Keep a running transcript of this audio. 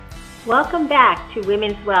Welcome back to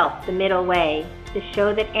Women's Wealth, The Middle Way, the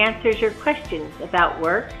show that answers your questions about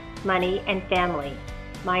work, money, and family.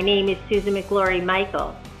 My name is Susan McGlory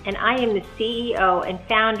Michael, and I am the CEO and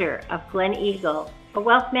founder of Glen Eagle, a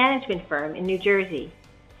wealth management firm in New Jersey.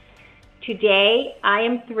 Today, I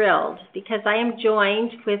am thrilled because I am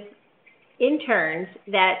joined with interns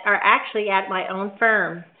that are actually at my own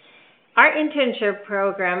firm. Our internship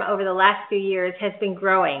program over the last few years has been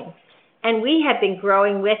growing, and we have been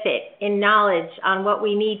growing with it in knowledge on what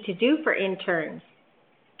we need to do for interns.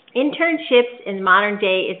 Internships in modern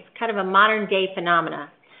day, it's kind of a modern day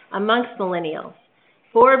phenomena amongst millennials.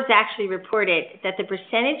 Forbes actually reported that the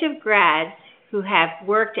percentage of grads who have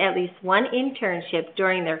worked at least one internship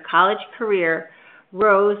during their college career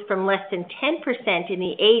rose from less than 10% in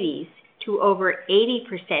the 80s to over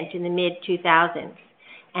 80% in the mid-2000s,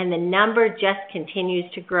 and the number just continues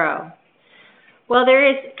to grow. Well, there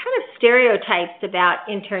is kind of stereotypes about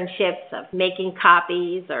internships of making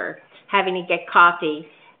copies or having to get coffee.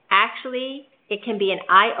 Actually, it can be an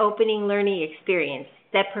eye-opening learning experience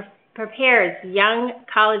that prepares young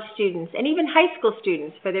college students and even high school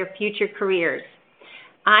students for their future careers.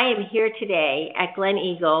 I am here today at Glen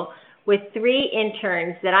Eagle with 3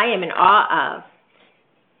 interns that I am in awe of.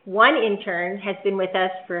 One intern has been with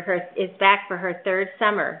us is back for her 3rd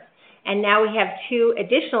summer, and now we have 2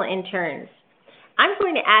 additional interns. I'm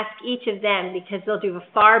going to ask each of them, because they'll do a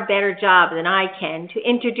far better job than I can, to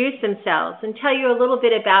introduce themselves and tell you a little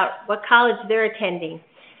bit about what college they're attending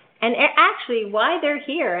and actually why they're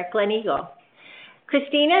here at Glen Eagle.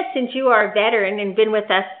 Christina, since you are a veteran and been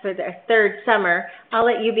with us for the 3rd summer, I'll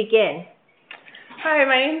let you begin. Hi,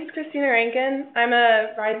 my name is Christina Rankin. I'm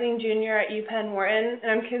a rising junior at UPenn Wharton,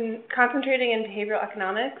 and I'm concentrating in behavioral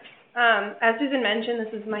economics. As Susan mentioned,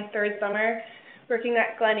 this is my 3rd summer working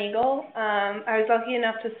at Glen Eagle. I was lucky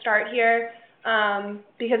enough to start here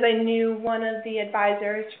because I knew one of the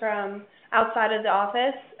advisors from outside of the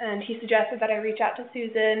office, and he suggested that I reach out to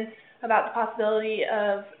Susan about the possibility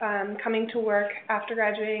of coming to work after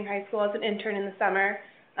graduating high school as an intern in the summer.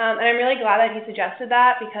 And I'm really glad that he suggested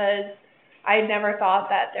that, because I never thought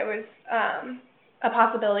that there was a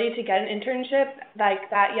possibility to get an internship like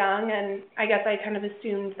that young, and I guess I kind of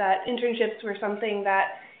assumed that internships were something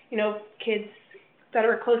that, kids that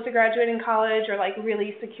were close to graduating college or like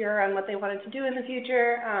really secure on what they wanted to do in the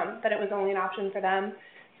future, that it was only an option for them.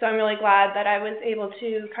 So I'm really glad that I was able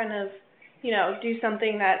to kind of, do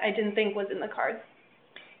something that I didn't think was in the cards.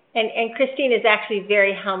 And Christine is actually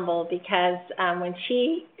very humble, because when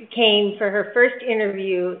she came for her first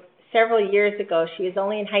interview several years ago, she was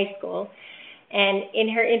only in high school, and in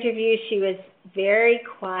her interview she was very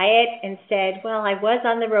quiet and said, well, I was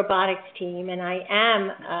on the robotics team and I am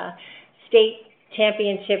a state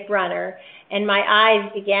championship runner, and my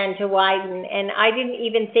eyes began to widen, and I didn't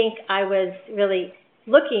even think I was really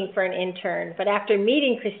looking for an intern. But after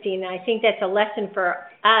meeting Christina, I think that's a lesson for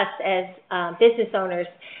us as business owners.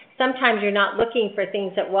 Sometimes you're not looking for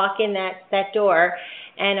things that walk in that door.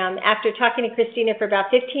 And after talking to Christina for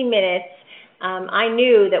about 15 minutes, I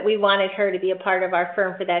knew that we wanted her to be a part of our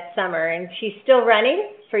firm for that summer. And she's still running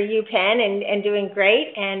for UPenn and doing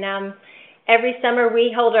great. And every summer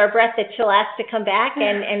we hold our breath that she'll ask to come back.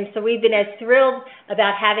 And so we've been as thrilled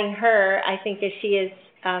about having her, I think, as she is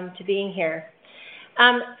to being here.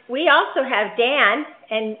 We also have Dan,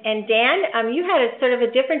 and Dan, you had a sort of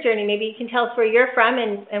a different journey. Maybe you can tell us where you're from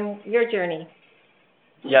and your journey.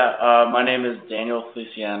 Yeah, my name is Daniel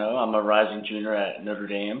Feliciano. I'm a rising junior at Notre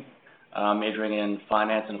Dame, majoring in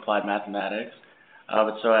finance and applied mathematics.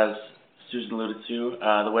 But so as Susan alluded to,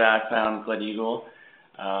 the way I found Glen Eagle,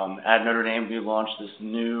 at Notre Dame, we launched this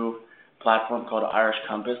new platform called Irish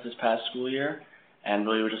Compass this past school year, and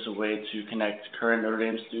really was just a way to connect current Notre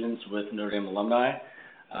Dame students with Notre Dame alumni.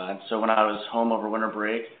 And so when I was home over winter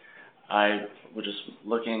break, I was just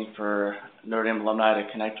looking for Notre Dame alumni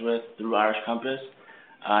to connect with through Irish Compass,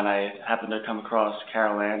 and I happened to come across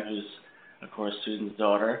Carol Ann, who's, of course, Susan's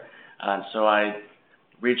daughter. And so I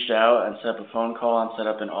reached out and set up a phone call and set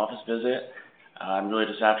up an office visit. And really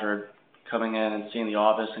just after coming in and seeing the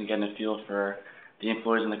office and getting a feel for the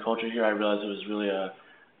employees and the culture here, I realized it was really a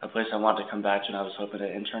place I wanted to come back to, and I was hoping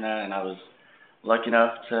to intern at, and I was lucky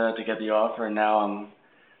enough to get the offer, and now I'm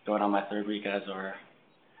going on my 3rd week, as are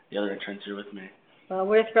the other interns here with me. Well,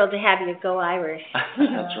 we're thrilled to have you. Go Irish.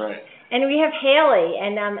 That's right. And we have Haley,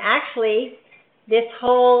 and actually this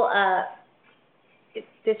whole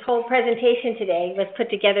presentation today was put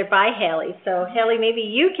together by Haley. So Haley, maybe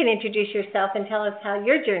you can introduce yourself and tell us how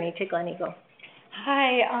your journey to Glen Eagle.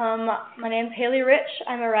 Hi, my name's Haley Rich.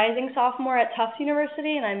 I'm a rising sophomore at Tufts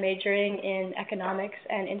University, and I'm majoring in economics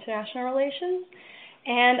and international relations.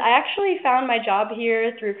 And I actually found my job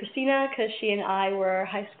here through Christina because she and I were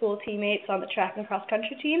high school teammates on the track and cross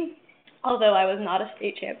country team, although I was not a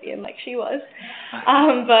state champion like she was.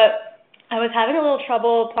 But I was having a little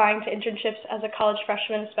trouble applying to internships as a college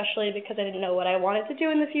freshman, especially because I didn't know what I wanted to do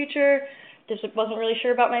in the future. Just wasn't really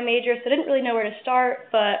sure about my major, so I didn't really know where to start,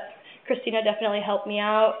 but Christina definitely helped me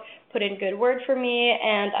out, put in good word for me,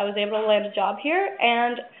 and I was able to land a job here.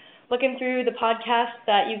 And looking through the podcast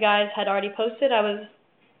that you guys had already posted, I was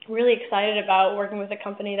really excited about working with a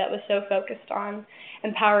company that was so focused on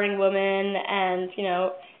empowering women and,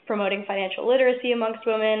 promoting financial literacy amongst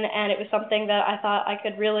women, and it was something that I thought I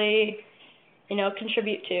could really,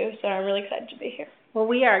 contribute to, so I'm really excited to be here. Well,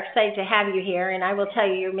 we are excited to have you here, and I will tell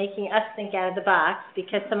you, you're making us think out of the box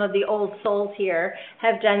because some of the old souls here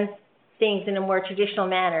have done things in a more traditional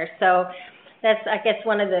manner. So that's, I guess,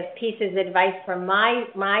 one of the pieces of advice from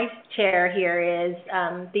my chair here is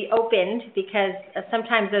be open, because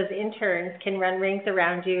sometimes those interns can run rings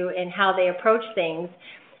around you in how they approach things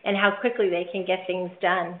and how quickly they can get things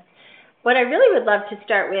done. What I really would love to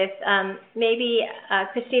start with, maybe,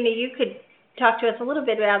 Christina, you could talk to us a little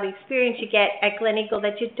bit about the experience you get at Glen Eagle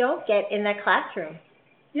that you don't get in the classroom.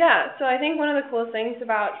 Yeah, so I think one of the coolest things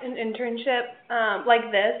about an internship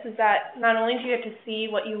like this is that not only do you get to see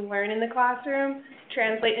what you learn in the classroom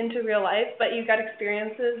translate into real life, but you get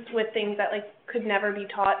experiences with things that could never be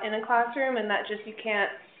taught in a classroom and that just you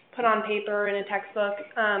can't put on paper or in a textbook.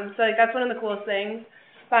 So that's one of the coolest things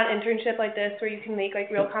about an internship like this, where you can make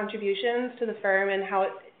real contributions to the firm and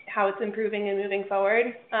how it's improving and moving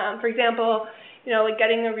forward. For example,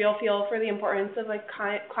 getting a real feel for the importance of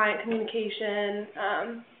client communication,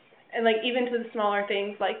 and even to the smaller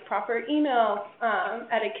things like proper email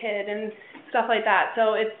etiquette and stuff like that.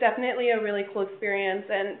 So it's definitely a really cool experience,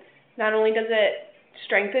 and not only does it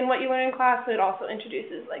strengthen what you learn in class, but it also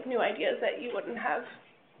introduces new ideas that you wouldn't have,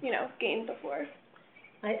 gained before.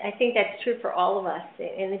 I think that's true for all of us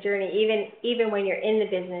in the journey, even when you're in the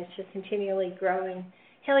business, you're continually growing.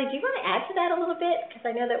 Kelly, do you want to add to that a little bit? Because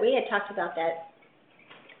I know that we had talked about that.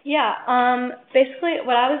 Yeah, basically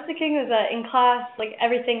what I was thinking is that in class,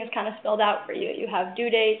 everything is kind of spelled out for you. You have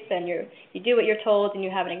due dates, and you do what you're told, and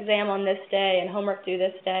you have an exam on this day and homework due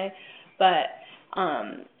this day. But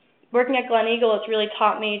working at Glen Eagle, it's really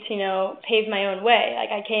taught me to, pave my own way.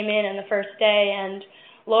 I came in the first day, and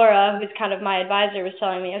Laura, who's kind of my advisor, was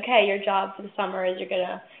telling me, okay, your job for the summer is you're going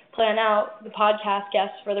to plan out the podcast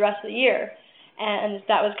guests for the rest of the year. And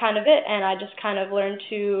that was kind of it, and I just kind of learned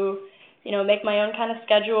to, make my own kind of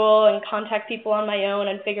schedule and contact people on my own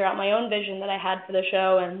and figure out my own vision that I had for the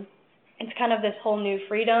show. And it's kind of this whole new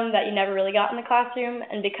freedom that you never really got in the classroom,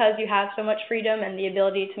 and because you have so much freedom and the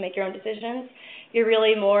ability to make your own decisions, you're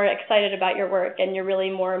really more excited about your work, and you're really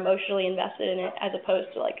more emotionally invested in it as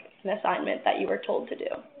opposed to an assignment that you were told to do.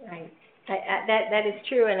 Right. That is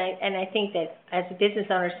true, and I think that as a business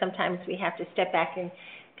owner, sometimes we have to step back and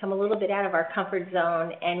come a little bit out of our comfort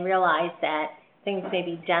zone and realize that things may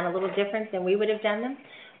be done a little different than we would have done them.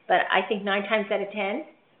 But I think 9 times out of 10,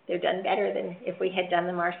 they're done better than if we had done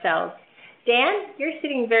them ourselves. Dan, you're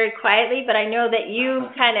sitting very quietly, but I know that you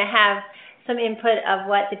kind of have some input of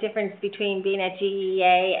what the difference between being at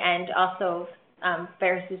GEA and also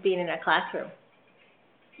versus being in a classroom.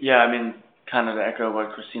 Yeah, kind of to echo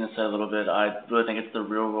what Christina said a little bit, I really think it's the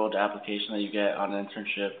real-world application that you get on an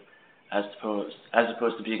internship as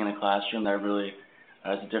opposed to being in a classroom that really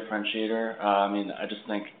is a differentiator. I just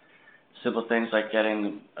think simple things like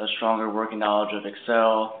getting a stronger working knowledge of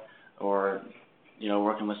Excel, or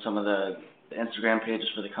working with some of the Instagram pages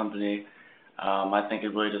for the company. I think it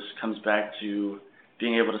really just comes back to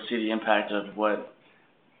being able to see the impact of what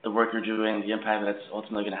the work you're doing, the impact that it's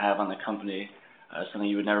ultimately going to have on the company, something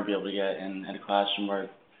you would never be able to get in a classroom where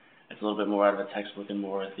it's a little bit more out of a textbook and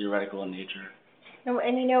more theoretical in nature. And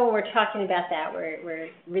when we're talking about that, we're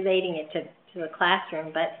relating it to the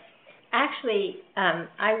classroom, but actually,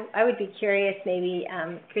 I would be curious, maybe,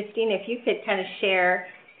 Christina, if you could kind of share,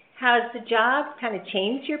 how has the job kind of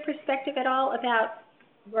changed your perspective at all about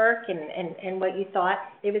work and what you thought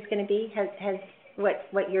it was going to be? Has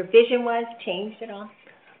what your vision was changed at all?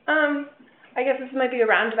 I guess this might be a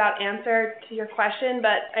roundabout answer to your question,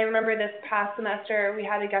 but I remember this past semester we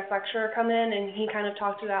had a guest lecturer come in, and he kind of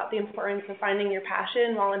talked about the importance of finding your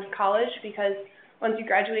passion while in college, because once you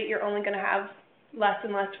graduate, you're only going to have less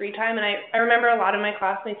and less free time. And I remember a lot of my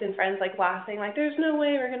classmates and friends laughing, there's no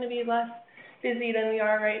way we're going to be less busy than we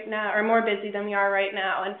are right now, or more busy than we are right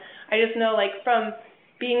now. And I just know from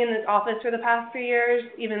being in this office for the past 3 years,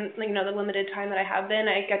 even the limited time that I have been,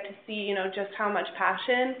 I get to see just how much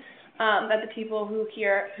passion that the people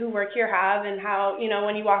who work here have, and how,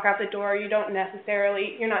 when you walk out the door, you're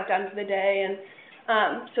not done for the day. And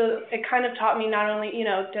so it kind of taught me not only,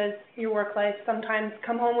 does your work life sometimes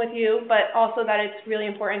come home with you, but also that it's really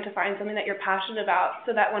important to find something that you're passionate about,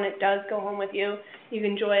 so that when it does go home with you, you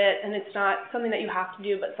enjoy it, and it's not something that you have to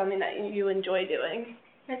do, but something that you enjoy doing.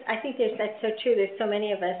 I think that's so true. There's so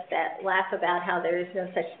many of us that laugh about how there is no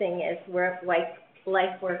such thing as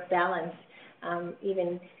life-work balance.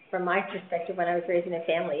 Even from my perspective, when I was raising a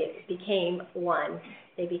family, it became one.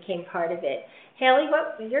 They became part of it. Haley,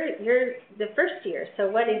 you're the first year, so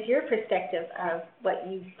what is your perspective of what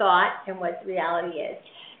you thought and what reality is?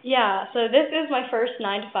 Yeah, so this is my first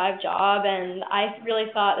 9-to-5 job, and I really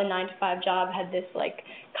thought the 9-to-5 job had this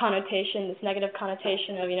connotation, this negative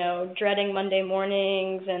connotation of, dreading Monday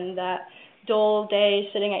mornings and that dull day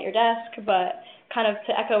sitting at your desk. But kind of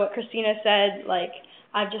to echo what Christina said,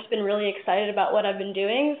 I've just been really excited about what I've been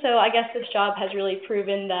doing. So I guess this job has really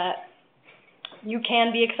proven that you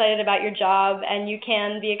can be excited about your job, and you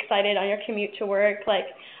can be excited on your commute to work.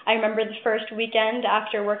 I remember the first weekend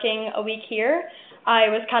after working a week here, I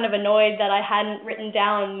was kind of annoyed that I hadn't written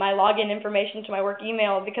down my login information to my work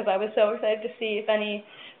email, because I was so excited to see if any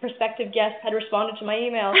prospective guests had responded to my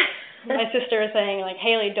email. My sister was saying,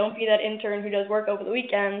 Haley, don't be that intern who does work over the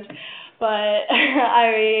weekend. But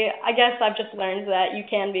I guess I've just learned that you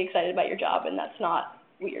can be excited about your job, and that's not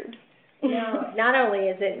weird. No, not only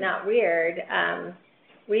is it not weird,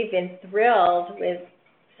 we've been thrilled with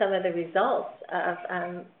some of the results of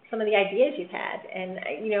some of the ideas you've had. And,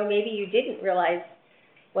 maybe you didn't realize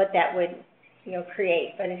what that would,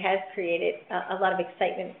 create, but it has created a lot of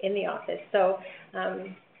excitement in the office. So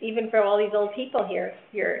even for all these old people here,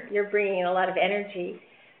 you're bringing in a lot of energy.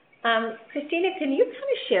 Christina, can you kind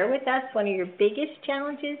of share with us one of your biggest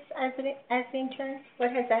challenges as an intern?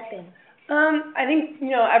 What has that been? I think,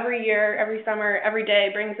 every year, every summer, every day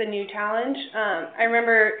brings a new challenge. I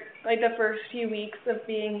remember, the first few weeks of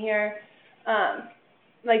being here,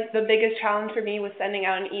 the biggest challenge for me was sending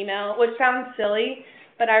out an email, which sounds silly,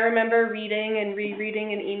 but I remember reading and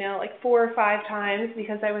rereading an email 4 or 5 times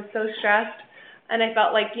because I was so stressed. And I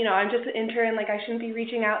felt I'm just an intern, I shouldn't be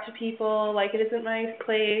reaching out to people, it isn't my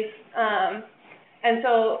place. And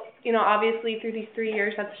so, obviously through these 3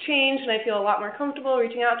 years that's changed, and I feel a lot more comfortable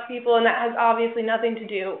reaching out to people, and that has obviously nothing to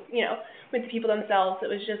do, with the people themselves. It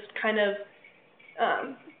was just kind of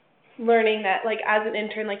learning that, as an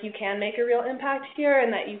intern, you can make a real impact here,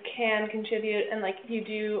 and that you can contribute, and, you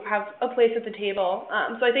do have a place at the table.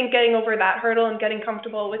 So I think getting over that hurdle and getting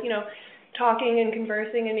comfortable with, talking and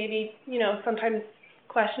conversing, and maybe, sometimes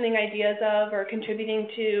questioning ideas of or contributing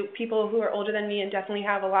to people who are older than me and definitely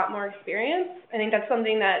have a lot more experience. I think that's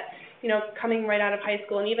something that, coming right out of high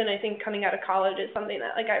school, and even I think coming out of college, is something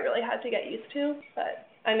that I really had to get used to. But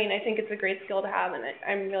I think it's a great skill to have, and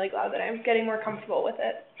I'm really glad that I'm getting more comfortable with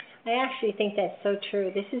it. I actually think that's so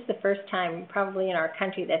true. This is the first time probably in our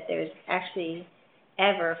country that there's actually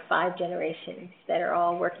ever 5 generations that are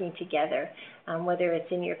all working together, whether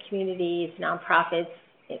it's in your communities, nonprofits,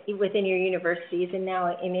 within your universities, and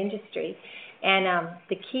now in industry. And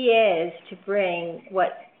the key is to bring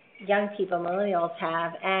what young people, millennials,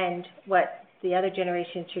 have, and what the other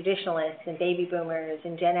generations, traditionalists and baby boomers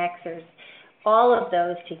and Gen Xers, all of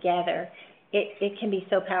those together. It can be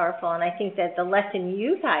so powerful. And I think that the lesson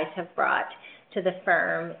you guys have brought to the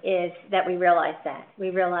firm is that we realize that. We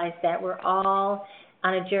realize that we're all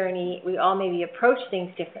on a journey. We all maybe approach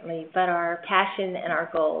things differently, but our passion and our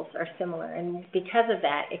goals are similar. And because of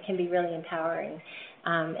that, it can be really empowering.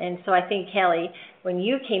 And so I think, Haley, when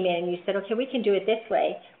you came in, you said, okay, we can do it this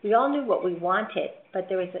way. We all knew what we wanted, but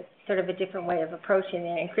there was a sort of a different way of approaching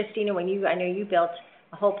it. And Christina, I know you built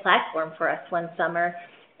a whole platform for us one summer,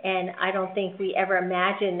 and I don't think we ever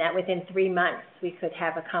imagined that within 3 months we could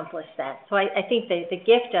have accomplished that. So I think the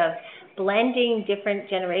gift of blending different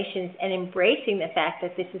generations and embracing the fact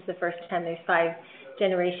that this is the first time there's 5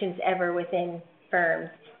 generations ever within firms,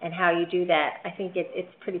 and how you do that, I think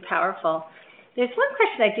it's pretty powerful. There's one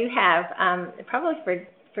question I do have, probably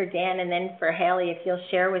for Dan and then for Haley, if you'll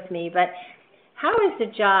share with me, but how has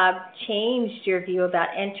the job changed your view about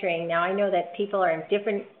entering? Now, I know that people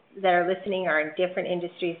that are listening are in different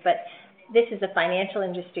industries, but this is a financial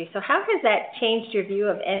industry. So how has that changed your view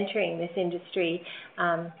of entering this industry,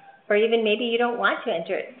 or even maybe you don't want to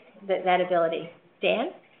enter that ability? Dan?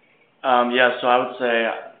 Yeah, so I would say,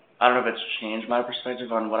 I don't know if it's changed my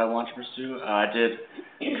perspective on what I want to pursue. I did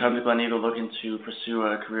come to Glen Eagle looking to pursue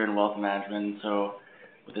a career in wealth management. So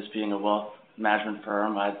with this being a wealth management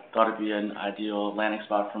firm, I thought it'd be an ideal landing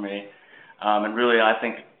spot for me. And really, I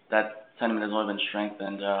think that sentiment has only been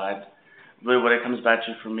strengthened. I'd really what it comes back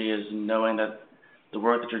to for me is knowing that the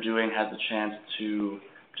work that you're doing has the chance to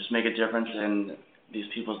just make a difference in these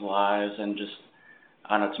people's lives, and just,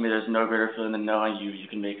 I don't know, to me there's no greater feeling than knowing you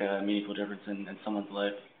can make a meaningful difference in someone's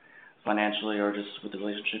life, financially or just with the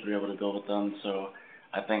relationship you're able to build with them. So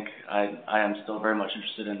I think I am still very much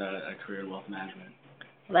interested in a career in wealth management.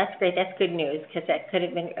 Well, that's great. That's good news, because that could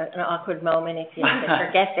have been an awkward moment if you had to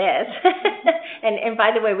forget this. And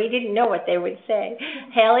by the way, we didn't know what they would say.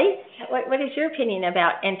 Haley, what is your opinion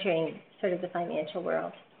about entering sort of the financial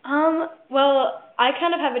world? Well, I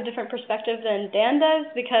kind of have a different perspective than Dan does,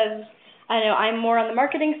 because I know I'm more on the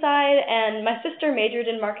marketing side, and my sister majored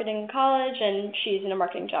in marketing in college, and she's in a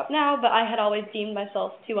marketing job now, but I had always deemed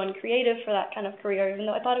myself too uncreative for that kind of career, even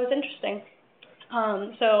though I thought it was interesting.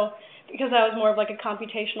 So because I was more of like a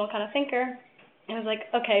computational kind of thinker, I was like,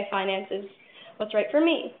 okay, finance is what's right for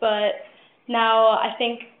me. But now I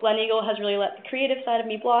think Gleneagle has really let the creative side of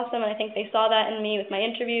me blossom, and I think they saw that in me with my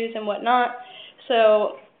interviews and whatnot.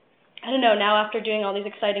 So I don't know, now after doing all these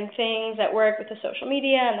exciting things at work with the social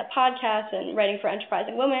media and the podcast and writing for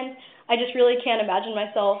Enterprising Women, I just really can't imagine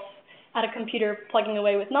myself at a computer plugging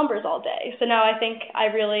away with numbers all day. So now I think I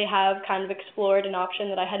really have kind of explored an option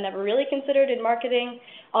that I had never really considered in marketing.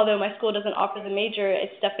 Although my school doesn't offer the major,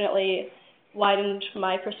 it's definitely widened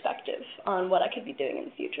my perspective on what I could be doing in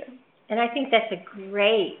the future. And I think that's a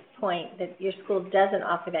great point, that your school doesn't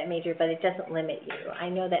offer that major, but it doesn't limit you. I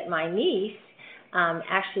know that my niece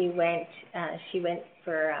actually went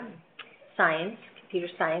for science, computer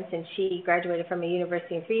science, and she graduated from a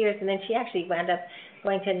university in 3 years, and then she actually wound up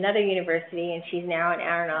going to another university, and she's now an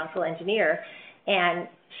aeronautical engineer. And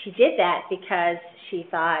she did that because she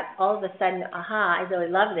thought, all of a sudden, aha, I really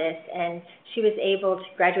love this, and she was able to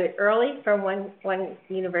graduate early from one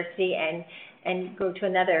university and go to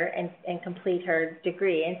another and complete her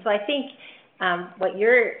degree. And so I think what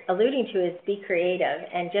you're alluding to is be creative,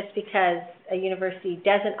 and just because a university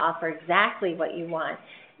doesn't offer exactly what you want,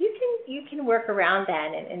 you can work around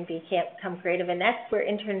that and become creative. And that's where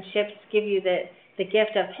internships give you the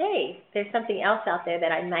gift of, hey, there's something else out there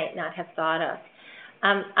that I might not have thought of.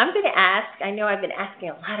 I'm going to ask, I know I've been asking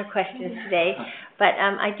a lot of questions today, but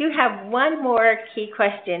I do have one more key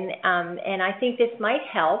question, and I think this might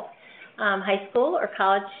help high school or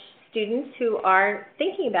college students who are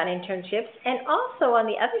thinking about internships, and also on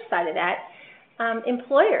the other side of that,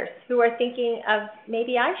 employers who are thinking of,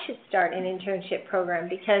 maybe I should start an internship program,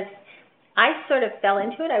 because I sort of fell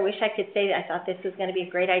into it. I wish I could say that I thought this was going to be a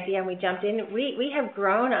great idea and we jumped in. We have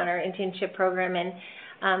grown on our internship program,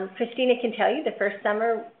 and Christina can tell you the first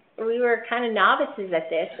summer we were kind of novices at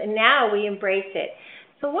this, and now we embrace it.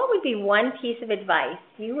 So what would be one piece of advice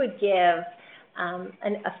you would give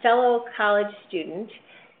a fellow college student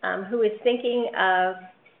who is thinking of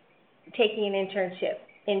taking an internship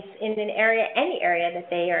in an area, any area that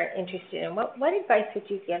they are interested in? What advice would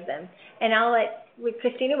you give them? And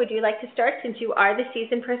Christina, would you like to start, since you are the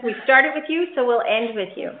seasoned person? We started with you, so we'll end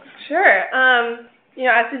with you. Sure.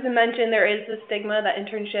 As Susan mentioned, there is the stigma that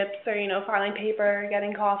internships are, filing paper,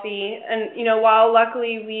 getting coffee. And, while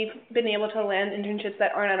luckily we've been able to land internships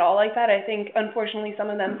that aren't at all like that, I think, unfortunately, some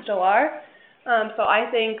of them still are. So I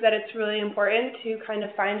think that it's really important to kind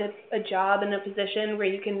of find a job in a position where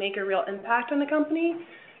you can make a real impact on the company.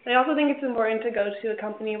 And I also think it's important to go to a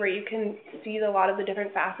company where you can see a lot of the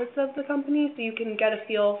different facets of the company, so you can get a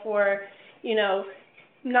feel for,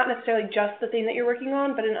 not necessarily just the thing that you're working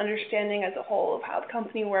on, but an understanding as a whole of how the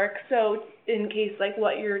company works. So in case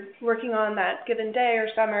what you're working on that given day or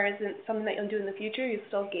summer isn't something that you'll do in the future, you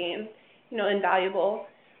still gain, invaluable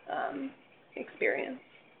experience.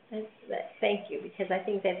 Thank you, because I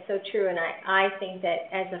think that's so true, and I think that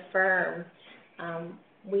as a firm,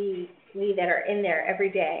 we that are in there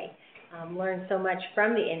every day learn so much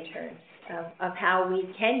from the interns of how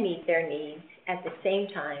we can meet their needs at the same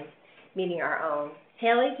time meeting our own.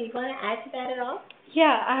 Haley, do you want to add to that at all?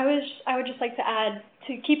 Yeah, I would just like to add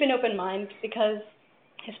to keep an open mind, because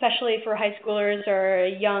especially for high schoolers or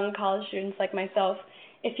young college students like myself,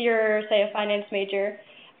 if you're, say, a finance major,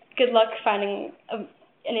 good luck finding an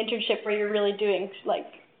internship where you're really doing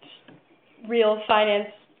real finance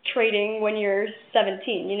trading when you're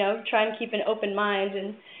 17. Try and keep an open mind,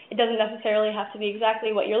 and it doesn't necessarily have to be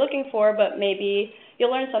exactly what you're looking for, but maybe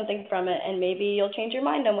you'll learn something from it, and maybe you'll change your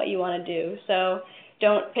mind on what you want to do. So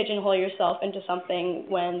don't pigeonhole yourself into something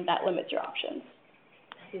when that limits your options.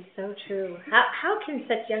 That is so true. How can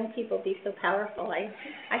such young people be so powerful? I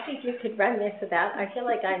think you could run this without. I feel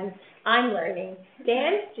like I'm learning.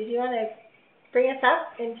 Dan, did you want to bring us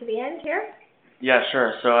up into the end here? Yeah,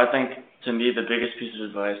 sure. So I think, to me, the biggest piece of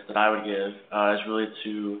advice that I would give is really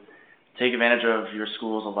to take advantage of your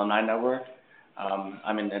school's alumni network.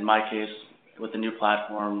 I mean, in my case, with the new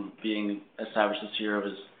platform being established this year, it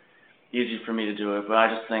was easy for me to do it. But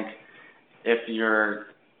I just think if you're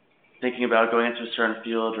thinking about going into a certain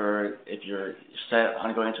field, or if you're set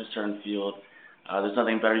on going into a certain field, there's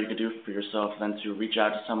nothing better you could do for yourself than to reach out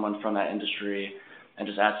to someone from that industry and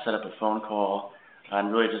just ask to set up a phone call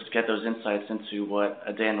and really just get those insights into what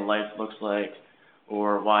a day in the life looks like,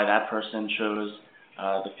 or why that person chose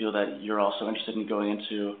the field that you're also interested in going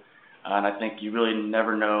into. And I think you really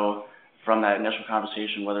never know from that initial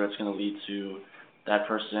conversation whether it's going to lead to that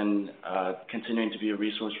person continuing to be a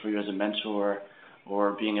resource for you as a mentor,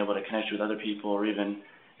 or being able to connect you with other people, or even,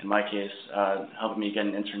 in my case, helping me get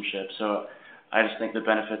an internship. So I just think the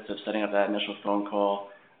benefits of setting up that initial phone call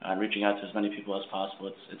and reaching out to as many people as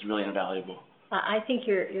possible, it's really invaluable. I think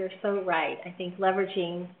you're so right. I think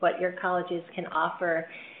leveraging what your colleges can offer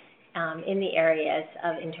in the areas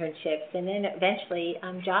of internships and then eventually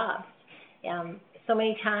jobs. So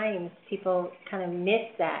many times people kind of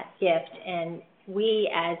miss that gift, and we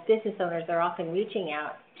as business owners are often reaching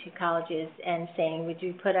out to colleges and saying, would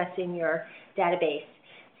you put us in your database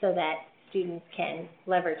so that students can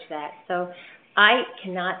leverage that. So I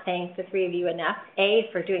cannot thank the three of you enough, A,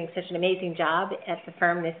 for doing such an amazing job at the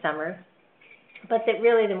firm this summer, but that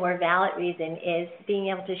really the more valid reason is being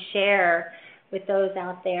able to share with those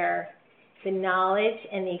out there the knowledge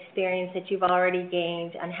and the experience that you've already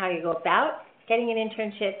gained on how you go about getting an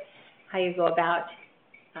internship, how you go about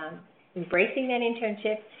embracing that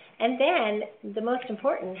internship, and then the most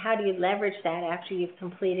important, how do you leverage that after you've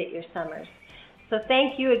completed your summers. So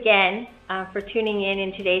thank you again for tuning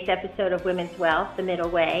in today's episode of Women's Wealth, The Middle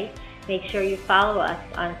Way. Make sure you follow us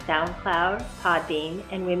on SoundCloud, Podbean,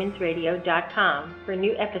 and womensradio.com for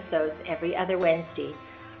new episodes every other Wednesday.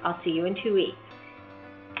 I'll see you in 2 weeks.